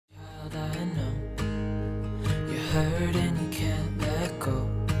that I know you're hurt and you can't let go.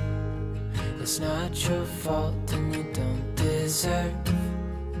 It's not your fault and you don't deserve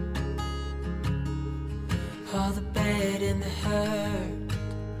all the bad and the hurt.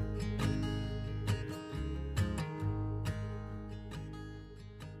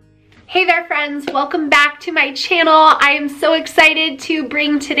 Hey there friends, welcome back to my channel. I am so excited to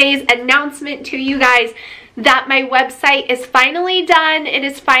bring today's announcement to you guys that my website is finally done, it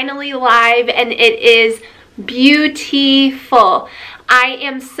is finally live, and it is beautiful. I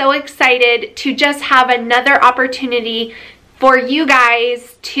am so excited to just have another opportunity for you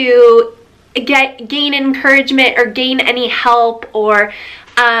guys to gain encouragement or gain any help or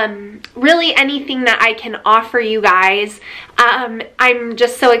really anything that I can offer you guys. I'm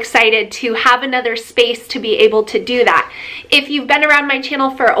just so excited to have another space to be able to do that. If you've been around my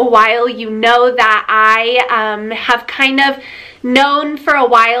channel for a while, you know that I have kind of known for a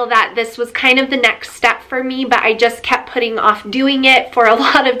while that this was kind of the next step for me, but I just kept putting off doing it for a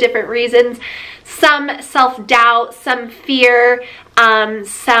lot of different reasons. Some self-doubt, some fear,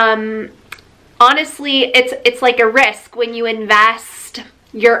 some... Honestly, it's like a risk when you invest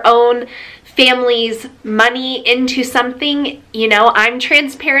your own family's money into something. You know, I'm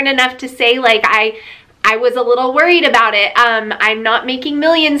transparent enough to say, like, I was a little worried about it. I'm not making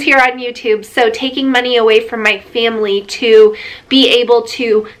millions here on YouTube, so taking money away from my family to be able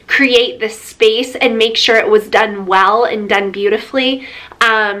to create this space and make sure it was done well and done beautifully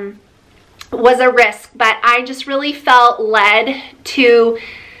was a risk. But I just really felt led to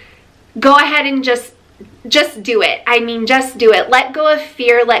go ahead and just do it. I mean, just do it. Let go of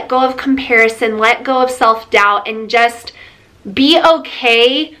fear, let go of comparison, let go of self-doubt, and just be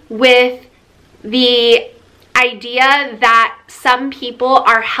okay with the idea that some people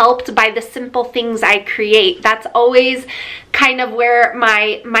are helped by the simple things I create. That's always kind of where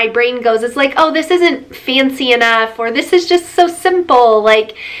my brain goes. It's like, oh, this isn't fancy enough, or this is just so simple.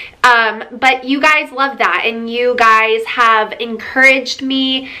 Like, but you guys love that, and you guys have encouraged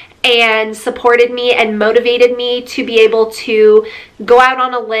me and supported me and motivated me to be able to go out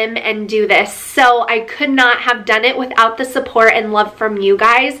on a limb and do this. So I could not have done it without the support and love from you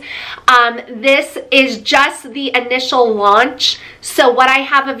guys. This is just the initial launch. So what I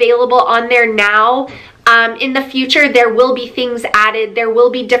have available on there now, in the future, there will be things added. There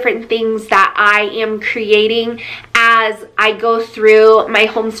will be different things that I am creating as I go through my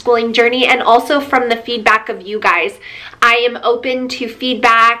homeschooling journey, and also from the feedback of you guys. I am open to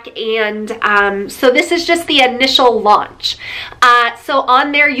feedback, and so this is just the initial launch. So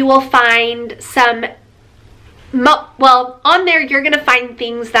on there you will find some, on there you're going to find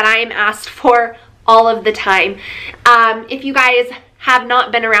things that I am asked for all of the time. If you guys have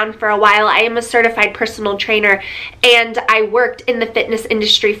not been around for a while, I am a certified personal trainer, and I worked in the fitness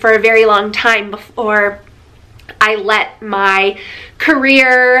industry for a very long time before I let my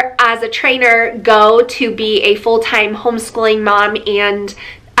career as a trainer go to be a full-time homeschooling mom and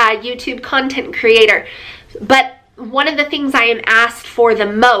YouTube content creator. But one of the things I am asked for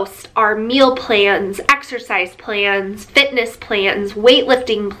the most are meal plans, exercise plans, fitness plans,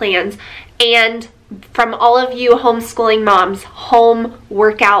 weightlifting plans, and from all of you homeschooling moms, home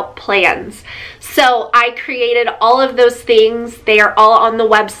workout plans. So I created all of those things. They are all on the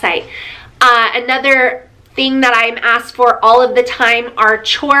website. Another thing that I'm asked for all of the time are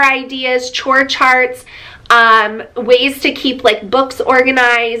chore ideas, chore charts, ways to keep like books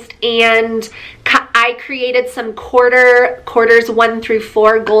organized, and I created some quarters 1 through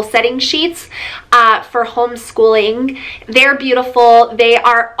 4 goal setting sheets for homeschooling. They're beautiful. They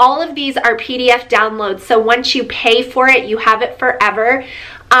are, all of these are PDF downloads, so once you pay for it, you have it forever.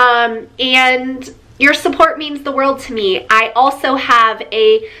 And your support means the world to me. I also have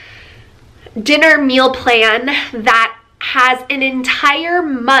a dinner meal plan that has an entire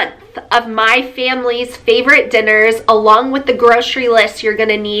month of my family's favorite dinners, along with the grocery list you're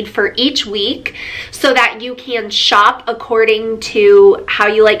gonna need for each week, so that you can shop according to how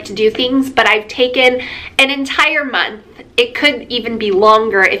you like to do things. But I've taken an entire month. It could even be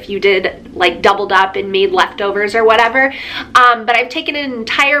longer if you did like doubled up and made leftovers or whatever. But I've taken an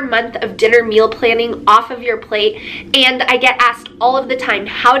entire month of dinner meal planning off of your plate, and I get asked all of the time,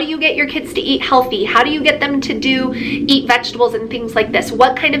 how do you get your kids to eat healthy? How do you get them to eat vegetables and things like this?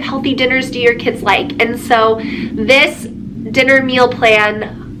 What kind of healthy dinners do your kids like? And so this dinner meal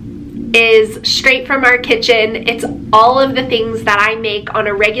plan is straight from our kitchen. It's all of the things that I make on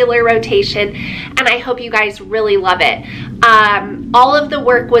a regular rotation, and I hope you guys really love it. All of the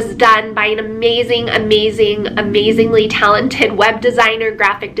work was done by an amazingly talented web designer,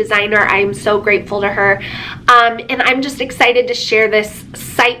 graphic designer. I am so grateful to her, and I'm just excited to share this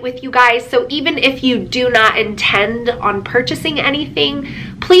site with you guys. So even if you do not intend on purchasing anything,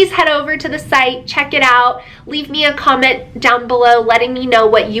 please head over to the site, check it out, leave me a comment down below letting me know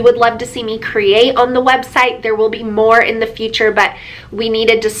what you would love to see me create on the website. There will be more in the future, but we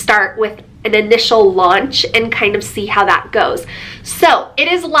needed to start with an initial launch and kind of see how that goes. So it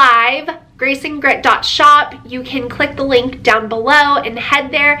is live, grit.shop. You can click the link down below and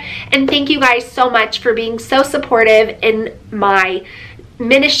head there. And thank you guys so much for being so supportive in my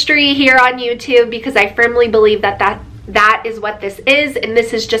ministry here on YouTube, because I firmly believe that that is what this is, and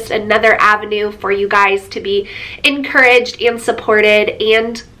this is just another avenue for you guys to be encouraged and supported,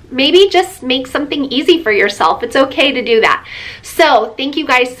 and maybe just make something easy for yourself. It's okay to do that. So thank you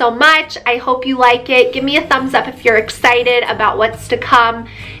guys so much. I hope you like it. Give me a thumbs up if you're excited about what's to come,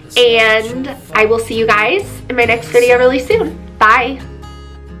 and I will see you guys in my next video really soon. Bye.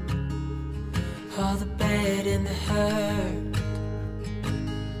 All the bad and the hurt,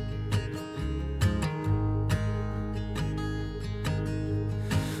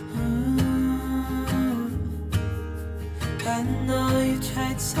 I know you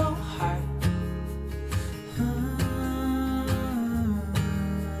tried so hard.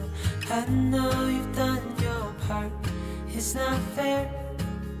 I know you've done your part. It's not fair.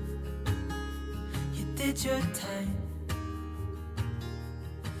 You did your time.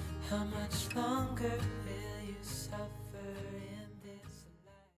 How much longer?